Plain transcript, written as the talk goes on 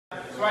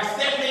So I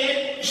step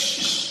in,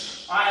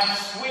 I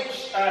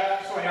switch,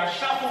 I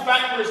shuffle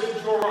backwards to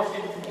draw Ross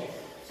into me.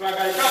 So I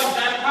go double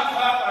jab,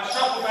 I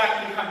shuffle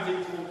back and he comes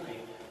in towards me.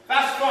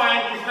 That's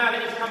fine, because now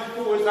that he's come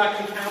forwards, I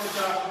can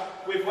counter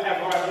with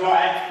whatever I'd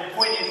like. The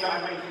point is that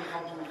I'm making him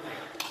come towards me.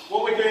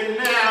 What we're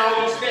doing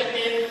now, you step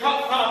in,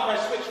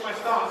 I switch my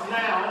stance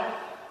now.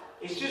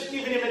 It's just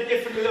giving him a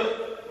different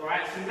look,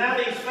 right? So now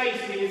that he's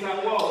facing me, he's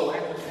like, whoa,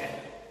 hang on a sec.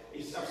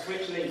 I've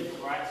switched leads,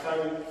 right?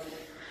 So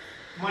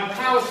my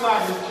power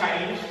side has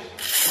changed.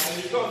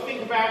 And you've got to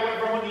think about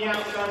whether I'm on the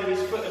outside of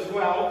his foot as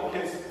well,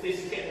 because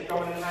this is getting the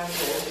dominant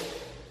angle.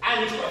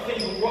 And you've got to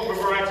think of what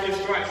variety of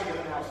strikes are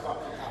going to now start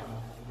to come,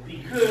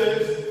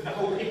 because the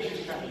whole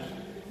picture's changed.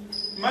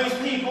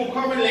 Most people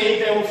commonly,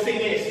 they will see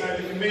this, so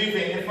if you're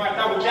moving, if I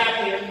double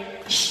jab him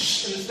and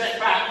step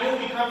back, he'll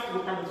be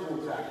comfortable coming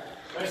towards that.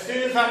 But as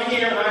soon as I'm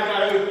here and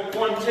I go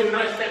 1, 2 and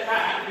I step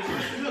back, it's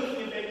just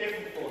looking a bit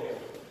different for him.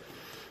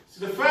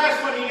 So the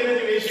first one you're going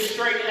to do is your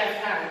straight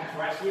left hand,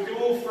 right? So we'll do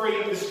all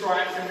 3 of the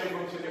strikes and then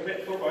we'll do a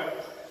bit forward.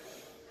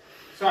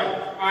 So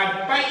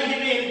I bait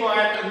him in by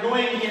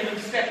annoying him and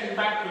stepping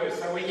backwards.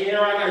 So we're here,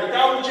 I go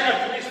double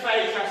jab to his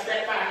face, I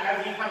step back,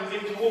 as he comes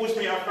in towards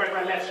me, I throw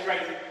my left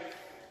straight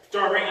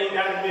directly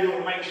down the middle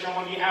and make sure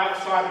I'm on the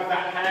outside of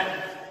that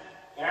hand.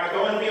 Now, I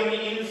don't want to be on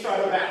the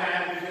inside of that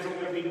hand because I'm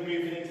going to be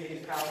moving into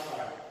his power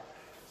side.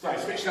 So,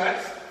 switch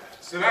sides.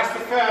 So that's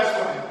the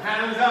first one.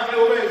 Hands up,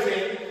 elbows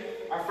in.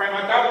 I throw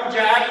my double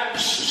jab. I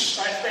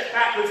step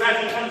backwards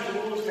as he comes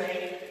towards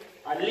me.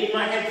 I lean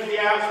my head to the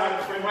outside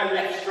and throw my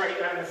left straight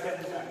down the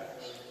centre.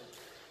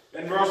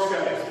 Then Ross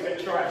goes, give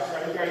it a try.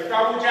 So he goes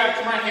double jab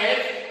to my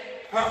head.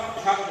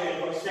 Up there,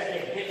 you've got to step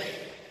in, hit me.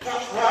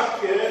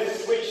 Up, good.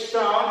 Switch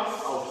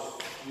stance. Oh,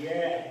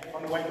 yeah,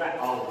 on the way back.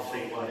 Oh,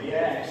 see, well,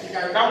 yeah. So you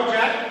go double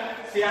jab.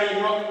 See how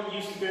you're not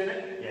used to doing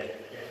it? Yeah.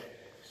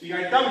 So you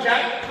go double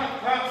jab,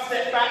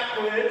 step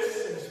backwards,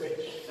 and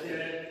switch.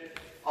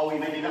 Oh, we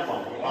made that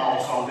one? Yeah. Oh,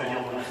 so I'm doing the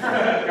other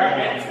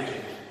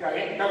one. Go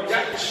in, double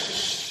jab,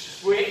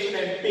 switch, and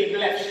then big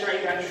left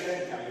straight down the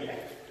centre. Yeah.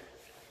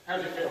 How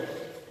does it feel?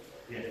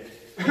 Yeah.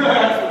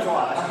 That's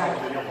alright, that's how I'm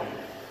doing the other one.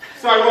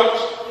 So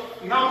watch.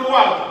 Number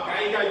 1,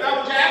 okay, you go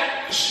double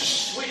jab,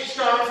 switch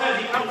stance,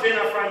 as he comes in,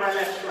 I throw my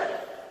left straight.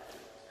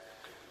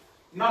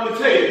 Number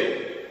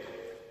 2,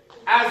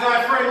 as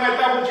I throw my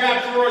double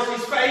jab towards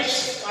his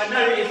face, I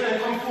know he's going to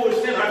come forward,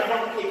 then I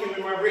front kick him with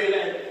my rear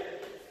leg,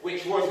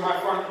 which was my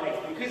front leg.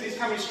 Because he's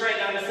coming straight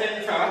down the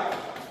centre,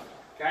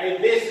 okay,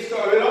 this has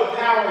got a lot of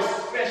power,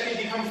 especially as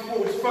he comes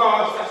forwards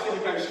fast, that's going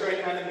to go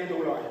straight down the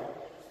middle line.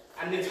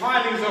 And the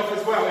timing's off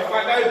as well. If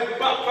I go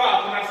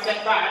butt and I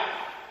step back,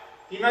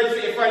 you notice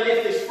that if I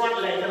lift this front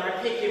leg and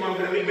I kick him, I'm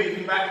going to be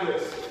moving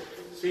backwards.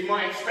 So you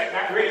might expect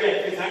that rear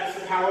leg because that's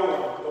the power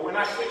one. But when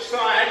I switch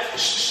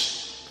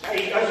sides,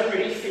 he doesn't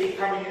really see it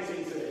coming as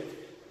easily.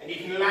 And you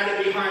can land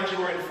it behind you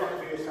or in front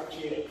of you, it's up to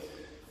you.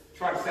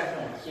 Try the second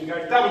one. So you go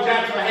double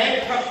jab to my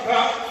head,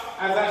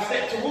 as I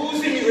step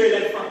towards him, you rear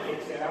leg front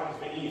kicks. Yeah, that one's a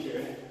bit easier,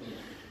 isn't it?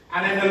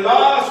 And then the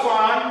last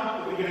one,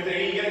 what we're going to do,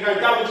 you're going to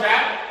go double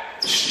jab,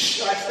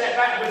 I step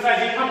backwards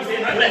as he comes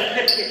in, I left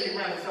leg kick him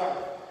around the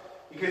side.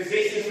 Because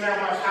this is now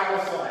my power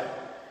side.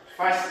 If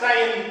I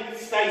stay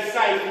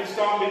safe and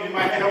start moving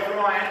my head off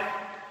line,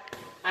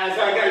 as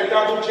I go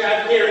double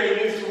jab here and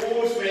he moves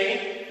towards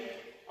me,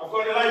 I've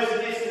got loads of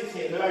distance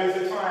here, loads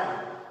of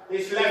time.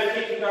 This left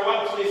kick can go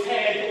up to his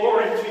head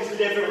or into his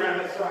liver around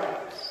the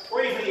side,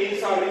 or even the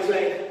inside of his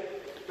leg.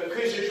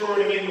 Because you're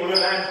drawing him in, you'll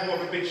land more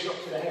of a big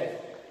shot to the head.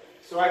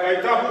 So I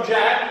go double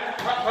jab,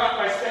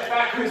 I step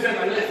backwards and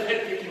my left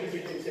head kick into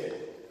his head.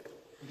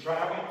 Try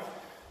that one.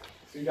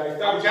 So you go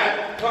double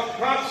jab,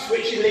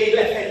 switch your lead,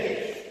 left head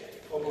kick.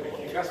 Or body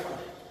kick, that's fine.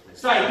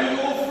 So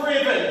do all 3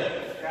 of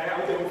them. Okay,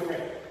 I'll do all 3.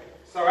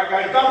 So I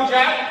go double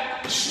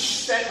jab,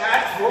 step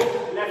back,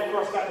 left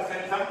cross down the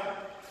centre.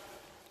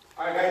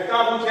 I go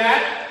double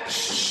jab,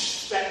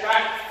 step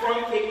back,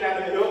 front kick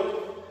down the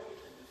middle.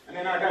 And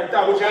then I go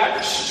double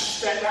jab,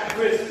 step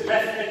backwards,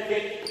 left head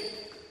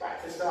kick,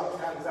 back to start,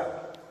 hands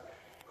up.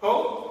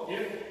 Cool?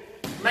 Yeah.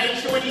 Make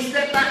sure when you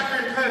step back,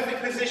 you're in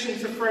perfect position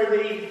to throw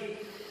the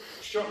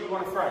shot you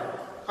want to throw.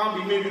 Can't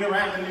be moving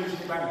around and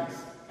losing balance.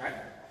 Okay?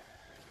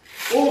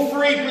 All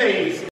 3, please.